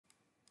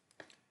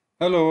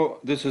Hello,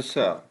 this is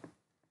Sal.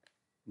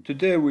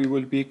 Today we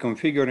will be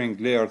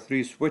configuring layer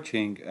 3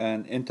 switching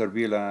and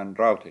inter-VLAN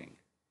routing.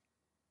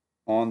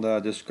 On the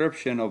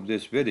description of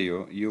this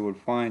video, you will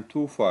find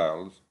two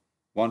files,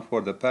 one for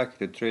the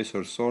packet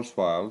tracer source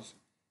files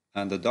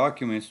and the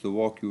documents to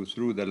walk you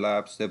through the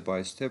lab step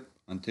by step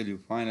until you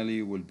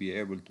finally will be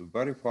able to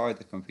verify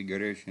the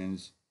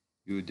configurations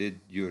you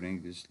did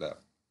during this lab.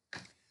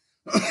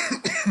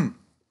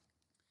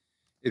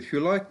 If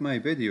you like my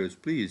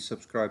videos, please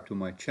subscribe to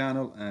my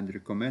channel and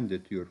recommend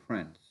it to your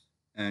friends.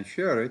 And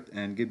share it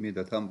and give me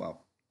the thumb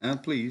up.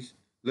 And please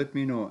let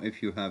me know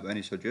if you have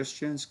any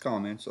suggestions,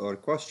 comments, or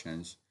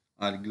questions.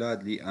 I'll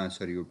gladly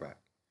answer you back.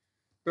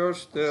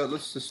 First,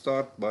 let's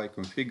start by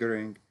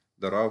configuring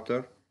the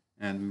router,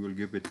 and we will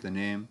give it the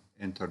name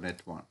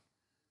Internet 1.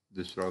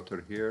 This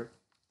router here,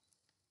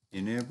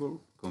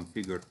 enable,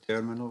 configure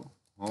terminal,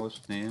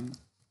 host name,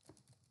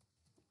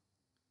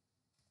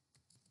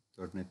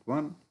 Internet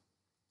 1.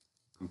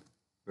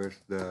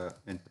 First, the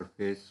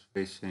interface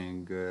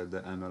facing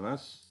the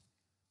MLS,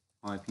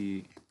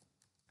 IP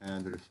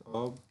address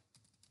of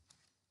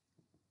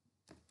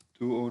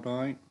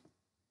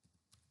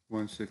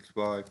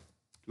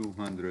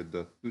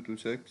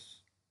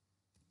 209.165.200.226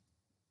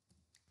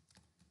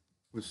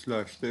 with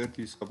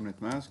 /30 subnet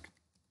mask,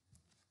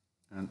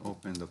 and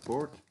open the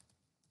port.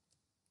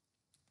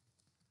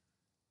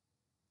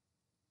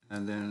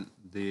 And then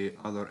the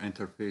other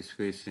interface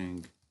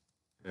facing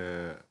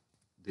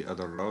the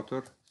other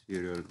router,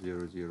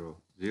 serial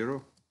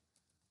 000,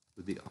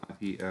 with the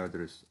IP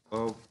address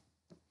of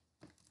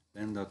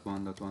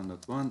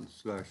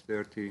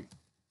 10.1.1.1/30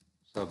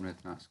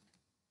 subnet mask.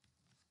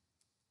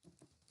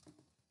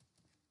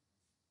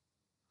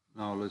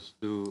 Now let's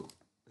do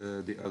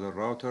the other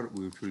router,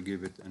 which will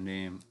give it a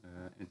name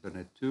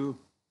Internet 2.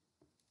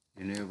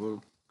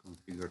 Enable,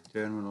 configure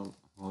terminal,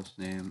 host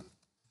name,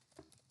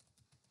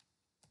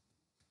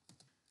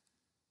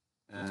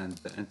 and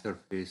the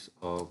interface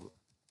of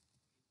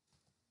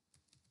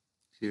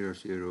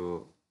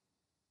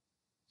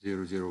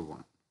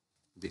 00001.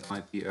 The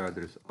IP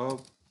address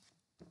of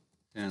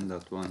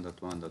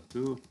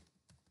 10.1.1.2,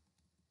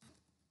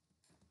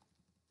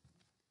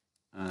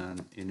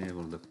 and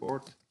enable the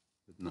port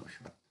with no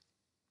shut.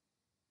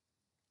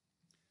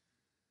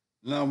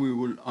 Now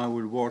I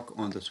will work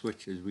on the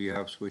switches. We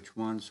have switch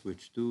 1,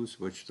 switch 2,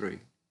 switch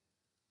 3.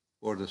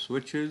 For the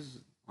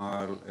switches,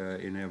 I'll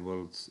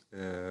enable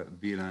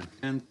VLAN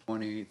 10,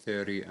 20,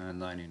 30, and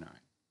 99.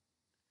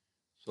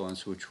 So on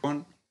switch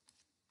 1,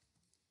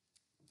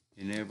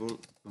 enable,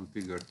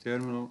 configure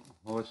terminal,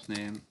 host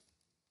name.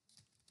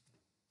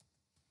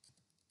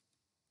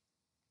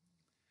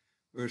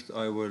 First,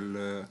 I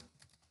will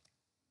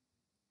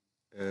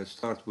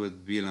start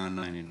with VLAN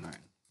 99.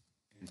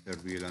 Enter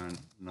VLAN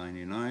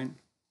 99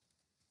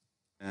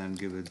 and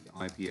give it the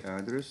IP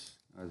address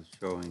as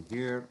showing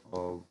here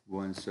of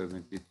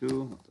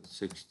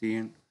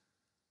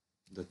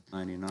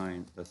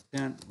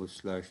 172.16.99.10 with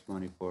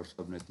 /24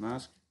 subnet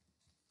mask.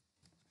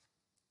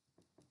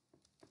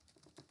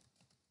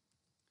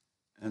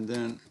 And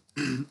then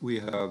we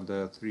have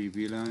the three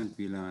VLANs,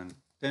 VLAN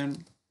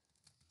 10,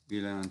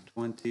 VLAN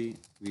 20,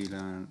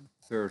 VLAN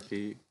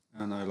 30,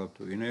 and I love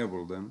to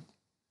enable them.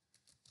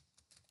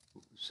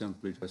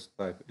 Simply just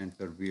type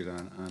enter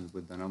VLAN and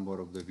with the number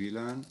of the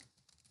VLAN,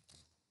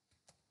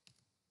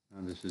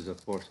 and this is a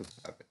force of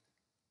habit.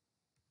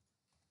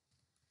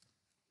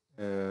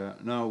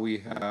 Now we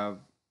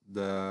have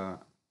the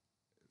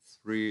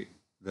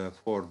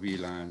four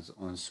VLANs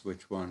on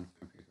switch 1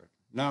 configured.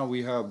 Now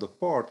we have the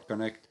port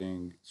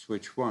connecting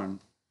switch 1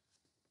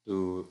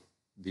 to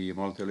the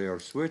multi-layer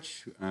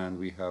switch, and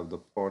we have the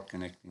port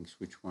connecting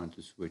switch 1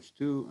 to switch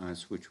 2 and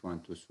switch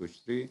 1 to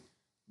switch 3.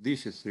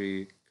 These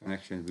three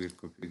connections, we'll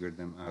configure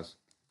them as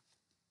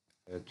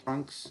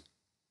trunks.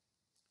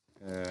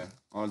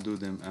 I'll do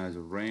them as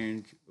a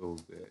range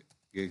of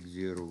gig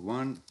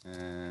 01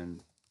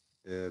 and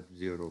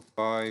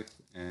F05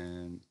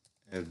 and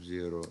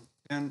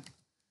F010.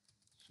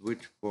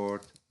 Switch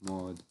port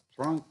mode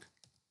trunk.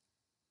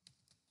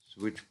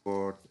 Switch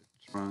port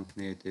trunk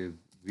native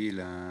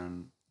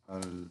VLAN.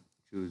 I'll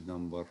choose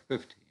number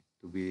 50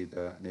 to be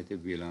the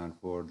native VLAN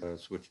for the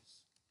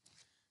switches.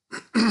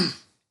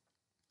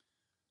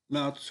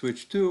 Now to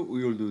switch 2,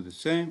 we will do the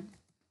same.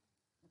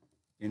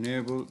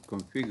 Enable,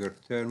 configure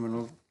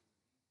terminal,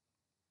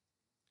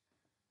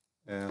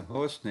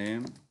 host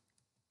name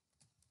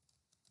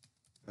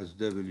as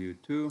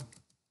W2.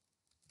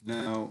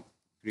 Now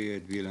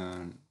create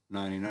VLAN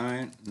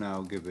 99.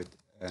 Now give it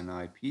an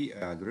IP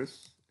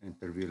address,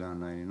 enter VLAN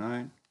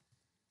 99.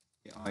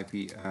 The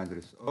IP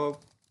address of,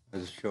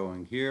 as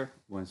showing here,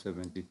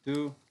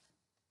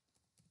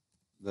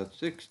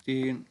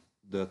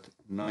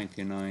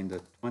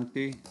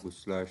 172.16.99.20 with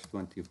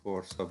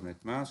 /24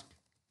 subnet mask.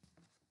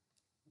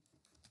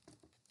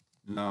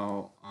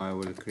 Now I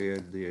will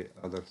create the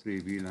other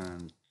three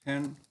VLAN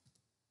 10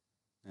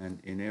 and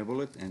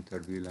enable it, enter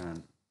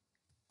VLAN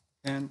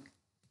 10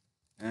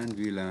 and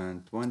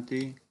VLAN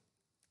 20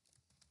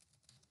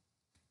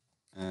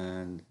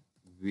 and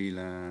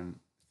VLAN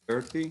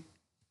 30.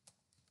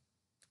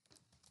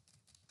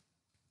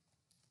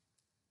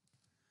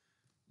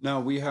 Now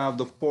we have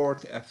the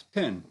port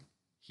F10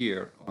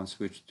 here on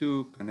switch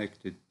 2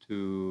 connected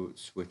to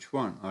switch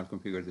 1. I'll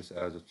configure this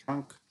as a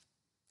trunk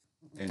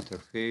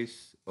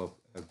interface of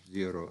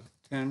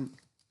F010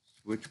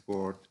 switch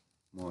port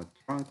mode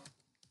trunk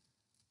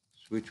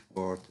switch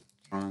port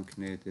trunk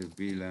native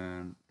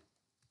VLAN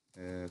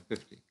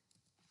 50.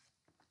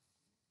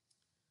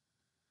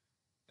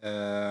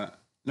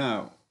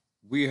 Now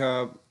we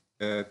have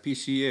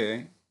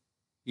PCA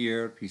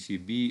here,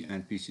 PCB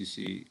and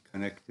PCC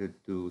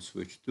connected to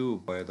switch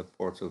 2 via the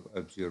ports of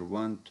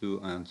F01, 2,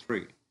 and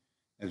 3.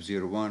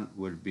 F01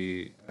 will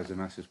be as an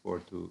access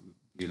port to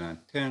VLAN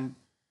 10,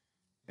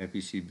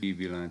 PCB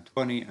VLAN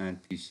 20,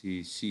 and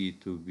PCC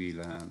to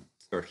VLAN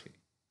 30.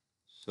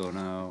 So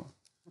now,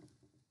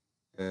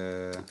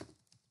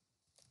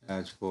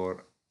 as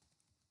for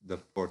the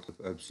port of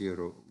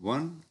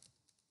F01,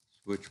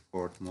 switch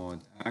port mode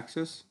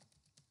access,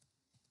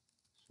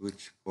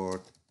 switch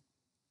port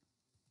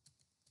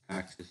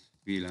access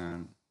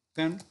VLAN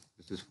 10,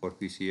 this is for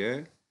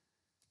PCA,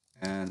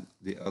 and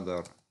the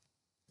other,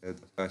 the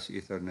fast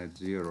Ethernet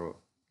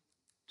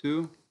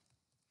 02,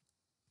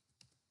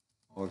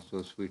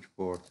 also switch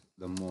port,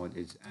 the mode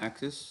is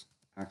access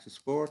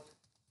port,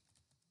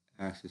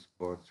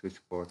 switch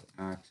port,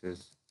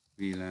 access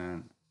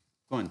VLAN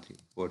 20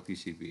 for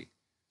PCB.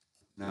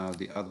 Now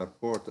the other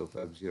port of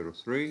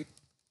F03,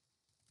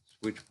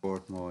 switch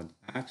port mode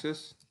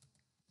access,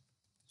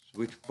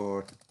 switch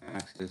port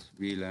access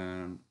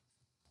VLAN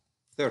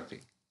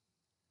 30.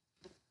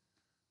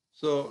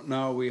 So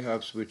now we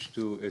have switch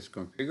 2 is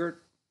configured.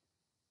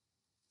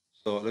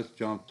 So let's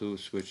jump to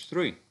switch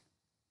 3.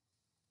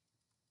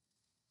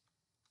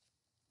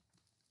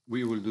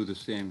 We will do the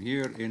same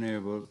here,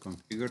 enable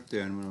configure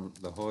terminal,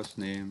 the host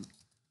name,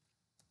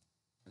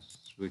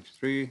 switch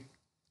 3,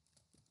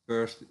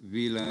 first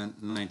VLAN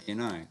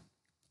 99,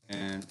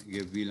 and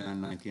give VLAN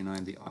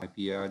 99 the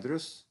IP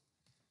address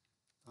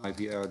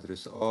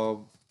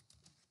of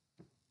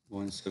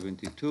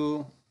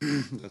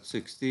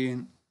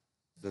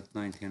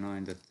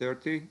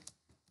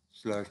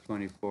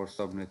 172.16.99.30/24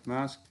 subnet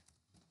mask.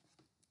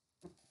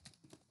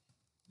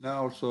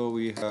 Now also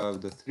we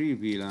have the 3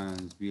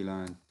 VLANs,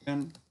 VLAN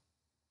 10,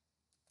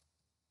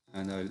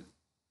 and I'll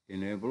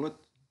enable it,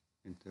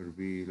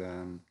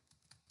 inter-VLAN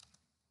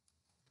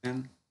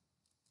 10,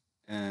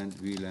 and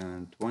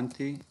VLAN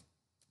 20,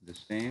 the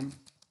same,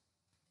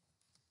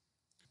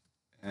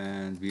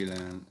 and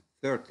VLAN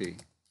 30.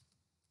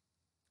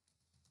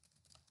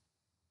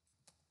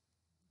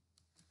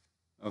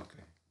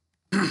 Okay.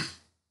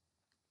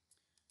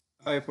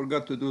 I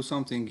forgot to do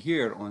something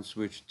here on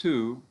switch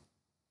 2.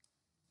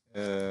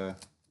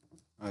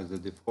 As the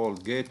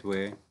default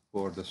gateway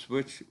for the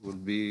switch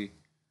would be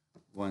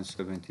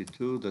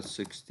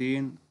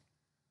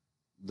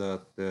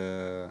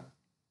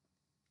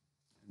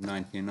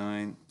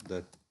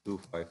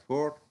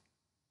 172.16.99.254,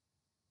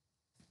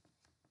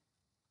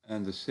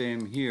 and the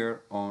same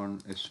here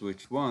on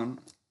switch 1,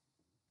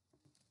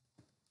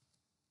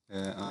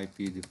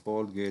 IP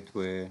default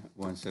gateway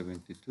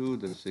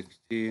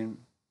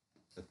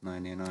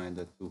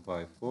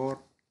 172.16.99.254,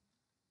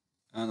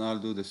 and I'll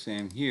do the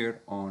same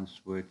here on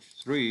switch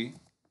 3,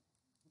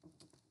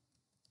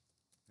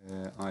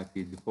 IP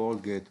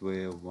default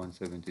gateway of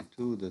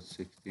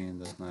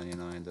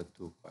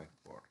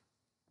 172.16.99.254.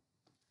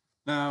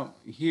 Now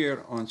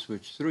here on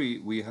switch 3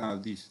 we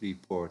have these 3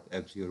 ports.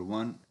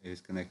 F01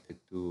 is connected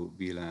to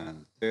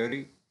VLAN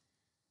 30,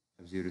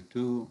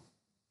 F02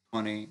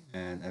 20,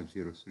 and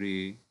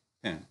F03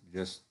 10.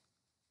 Just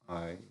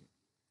I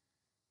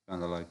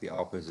kind of like the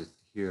opposite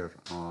here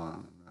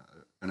on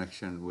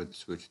connection with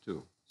switch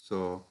 2.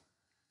 So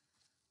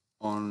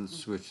on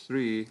switch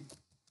 3,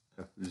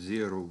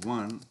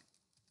 F01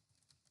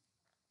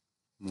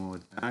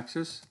 mode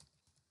access,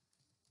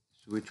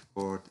 switch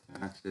port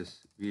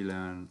access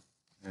VLAN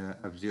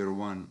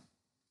F01,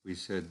 we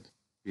said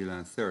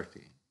VLAN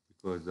 30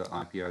 because the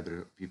IP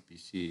address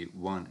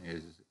PPC1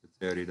 is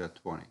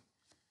 30.20.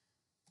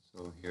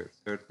 So here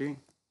 30,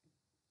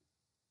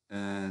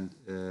 and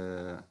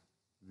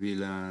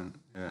VLAN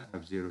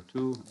F02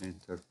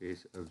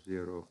 interface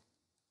F02,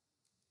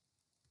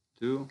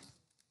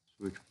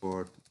 switch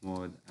port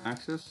mode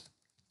access,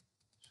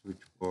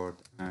 switch port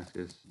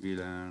access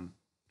VLAN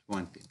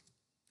 20,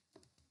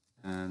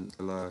 and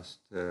the last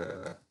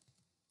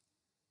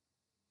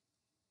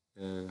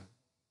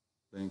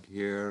link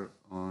here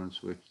on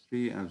switch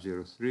 3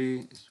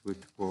 F03,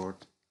 switch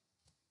port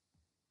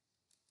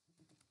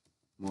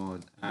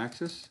mode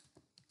access,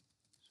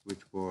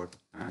 switch port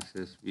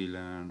access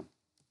VLAN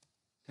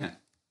 10,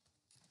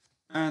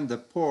 and the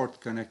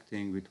port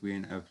connecting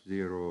between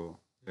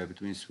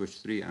between switch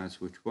 3 and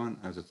switch 1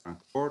 as a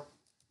trunk port,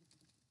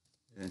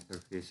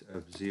 interface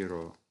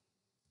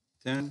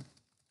F010,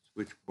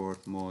 switch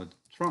port mode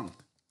trunk,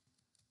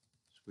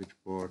 switch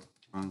port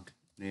trunk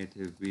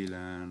native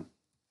VLAN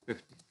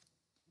 50.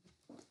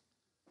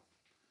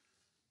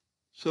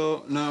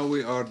 So now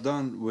we are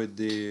done with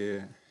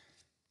the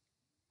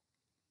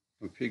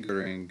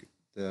configuring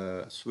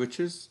the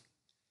switches.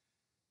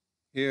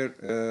 Here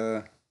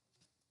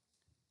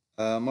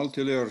A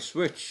multi-layer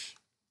switch,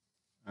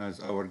 as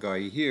our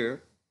guy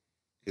here,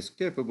 is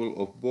capable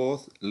of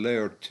both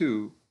layer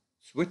 2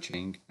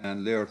 switching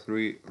and layer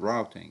 3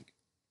 routing.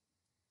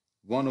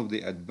 One of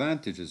the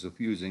advantages of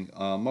using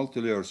a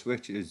multi-layer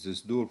switch is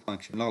this dual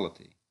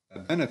functionality. A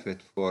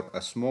benefit for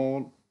a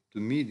small to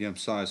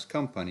medium-sized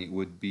company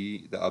would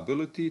be the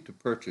ability to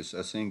purchase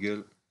a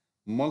single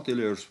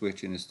multi-layer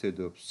switch instead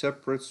of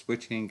separate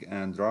switching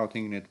and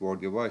routing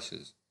network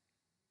devices.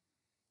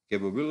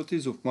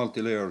 Capabilities of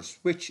multi-layer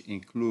switch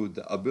include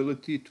the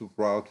ability to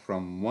route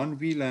from one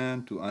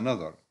VLAN to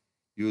another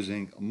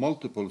using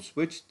multiple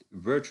switched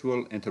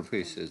virtual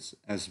interfaces,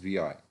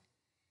 SVI,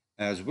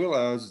 as well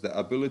as the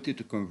ability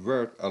to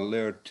convert a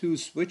layer 2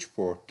 switch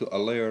port to a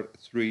layer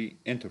 3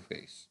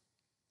 interface.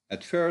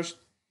 At first,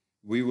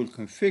 we will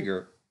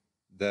configure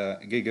the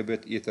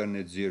Gigabit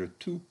Ethernet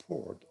 02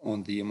 port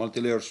on the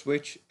multi-layer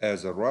switch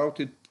as a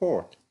routed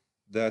port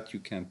that you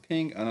can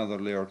ping another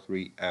layer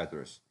 3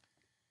 address.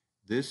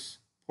 This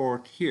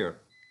port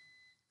here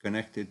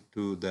connected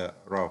to the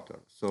router.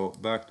 So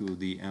back to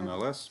the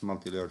MLS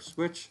multi-layer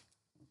switch,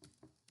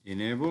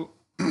 enable,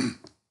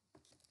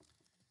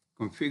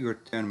 configure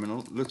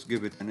terminal. Let's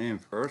give it a name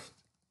first,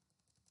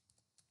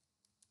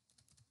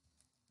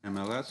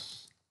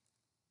 MLS.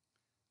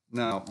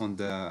 Now on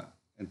the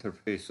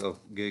interface of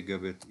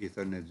Gigabit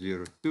Ethernet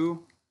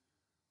 02,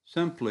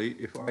 simply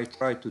if I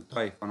try to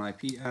type an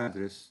IP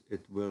address,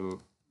 it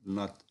will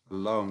not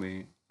allow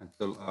me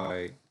until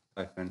I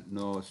type in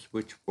no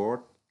switch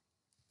port.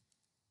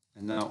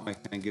 And now I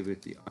can give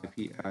it the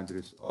IP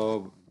address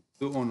of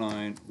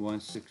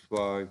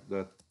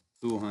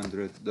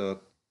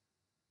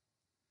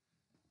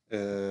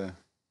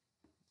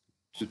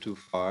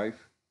 209.165.200.225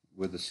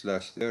 with the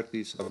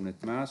 /30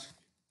 subnet mask.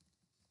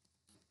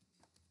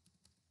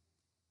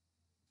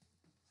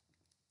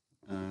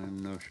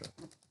 And no shot.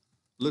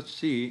 Let's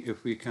see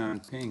if we can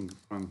ping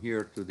from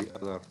here to the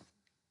other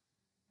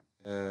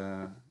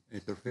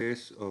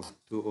interface of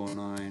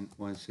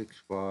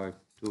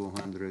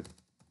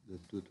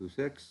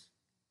 209.165.200.226,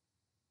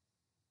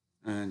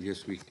 and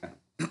yes, we can.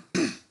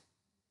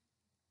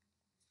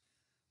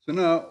 So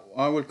now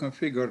I will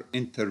configure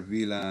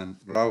inter-VLAN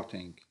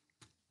routing.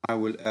 I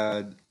will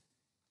add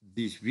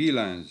these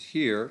VLANs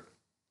here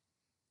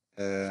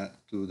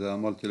to the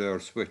multi-layer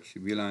switch,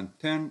 VLAN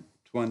 10,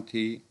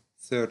 20,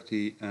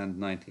 30, and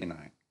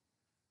 99.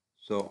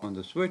 So on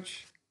the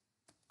switch,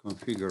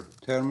 configure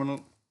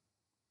terminal,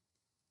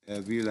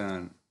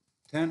 VLAN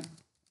 10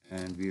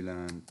 and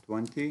VLAN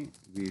 20,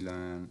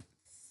 VLAN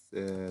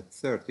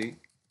 30,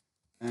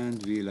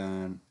 and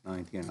VLAN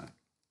 99.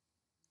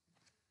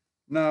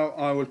 Now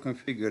I will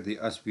configure the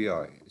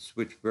SVI,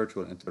 switch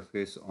virtual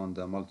interface, on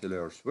the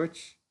multi-layer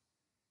switch,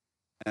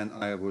 and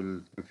I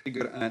will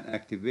configure and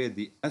activate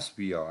the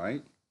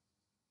SVI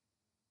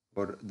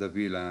for the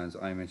VLANs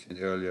I mentioned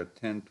earlier,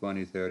 10,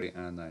 20, 30,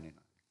 and 99.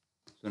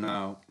 So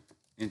now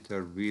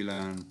enter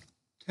VLAN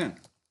 10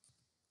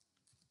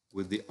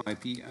 with the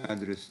IP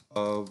address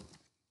of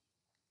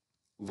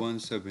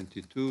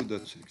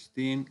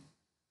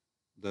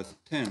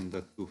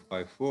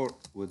 172.16.10.254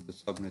 with the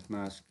subnet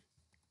mask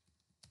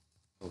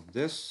of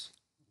this,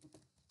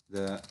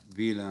 the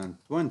VLAN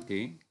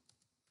 20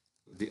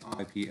 with the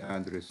IP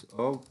address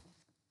of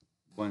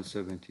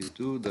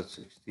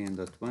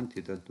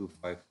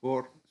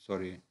 172.16.20.254,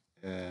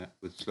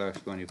 with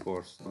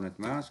 /24 subnet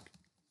mask.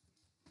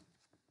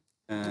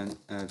 And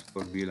as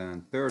for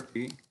VLAN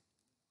 30,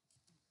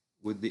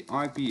 with the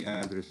IP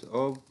address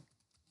of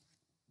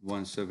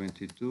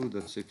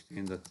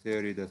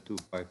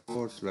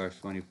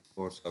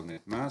 172.16.30.254/24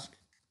 subnet mask,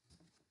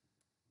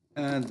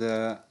 and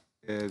the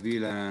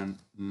VLAN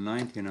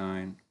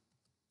 99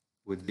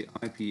 with the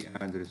IP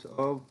address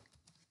of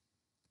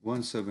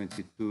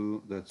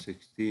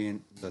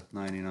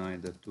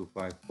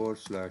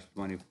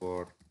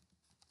 172.16.99.254/24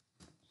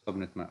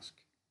 subnet mask.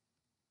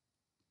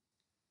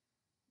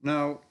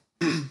 Now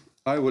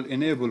I will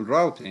enable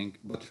routing,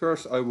 but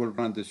first I will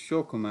run this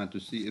show command to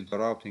see if the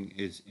routing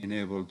is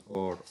enabled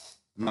or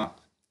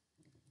not.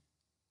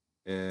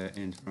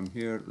 And from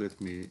here,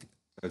 let me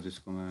type this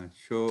command,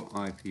 show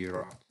IP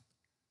route.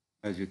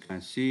 As you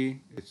can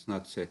see, it's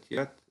not set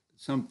yet.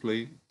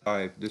 Simply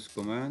type this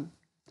command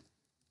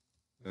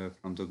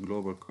from the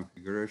global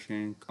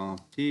configuration,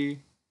 conft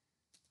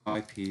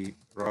IP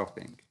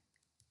routing.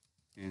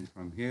 And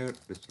from here,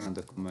 let's run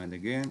the command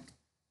again.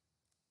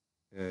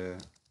 Sorry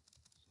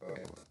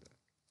about that.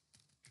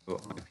 So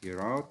IP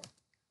route,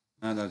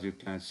 and as you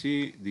can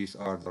see, these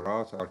are the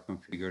routes are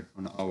configured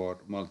on our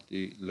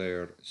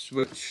multi-layer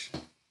switch.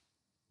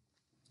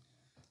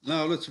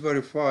 Now let's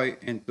verify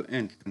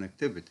end-to-end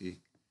connectivity.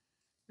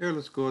 Here,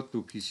 let's go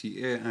to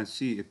PCA and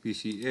see if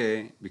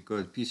PCA,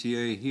 because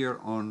PCA here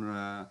on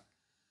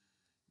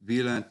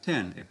VLAN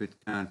 10, if it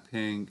can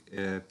ping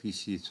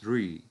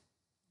PC3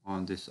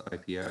 on this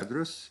IP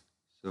address.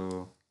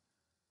 So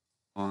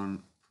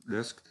on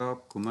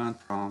desktop command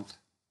prompt,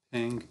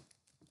 ping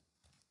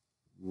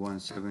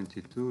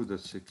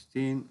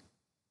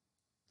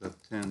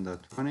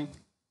 172.16.10.20,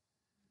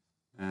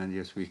 And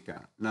yes, we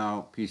can.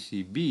 Now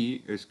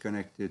PCB is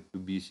connected to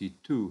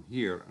BC2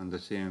 here on the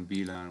same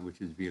VLAN,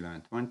 which is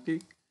VLAN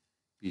 20,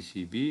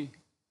 PCB.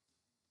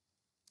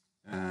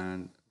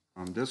 And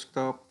from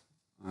desktop,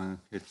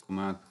 hit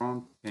command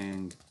prompt,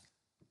 ping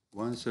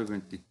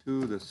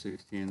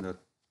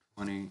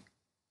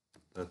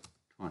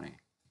 172.16.20.20.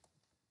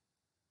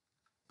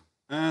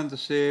 And the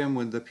same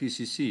with the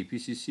PCC.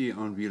 PCC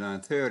on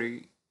VLAN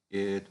 30,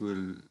 it's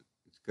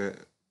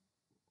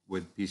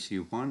with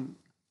PC1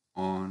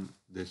 on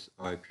this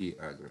IP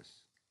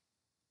address.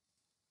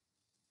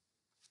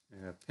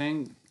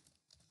 Ping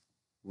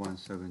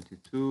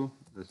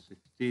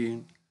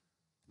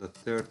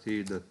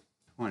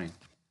 172.16.30.20,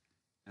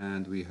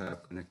 and we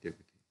have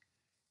connectivity.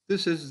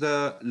 This is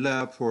the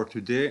lab for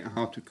today,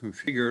 how to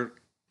configure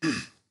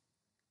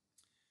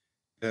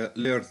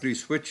layer 3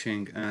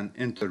 switching and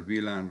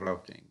inter-VLAN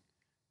routing.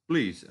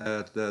 Please,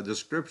 at the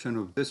description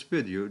of this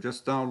video,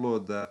 just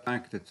download the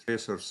packet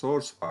tracer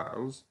source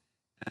files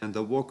and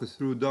the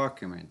walkthrough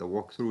document. The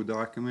walkthrough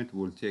document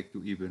will take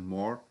you even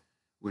more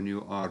when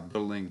you are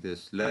building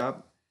this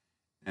lab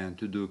and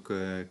to do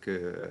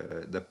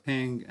the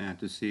ping and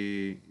to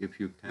see if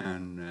you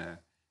can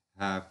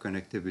have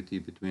connectivity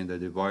between the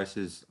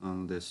devices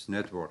on this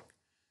network.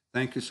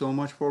 Thank you so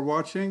much for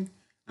watching,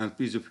 and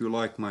please, if you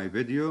like my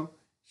video,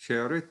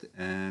 share it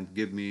and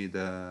give me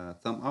the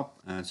thumb up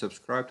and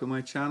subscribe to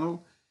my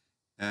channel,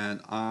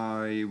 and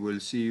I will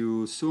see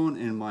you soon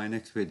in my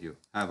next video.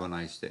 Have a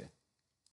nice day.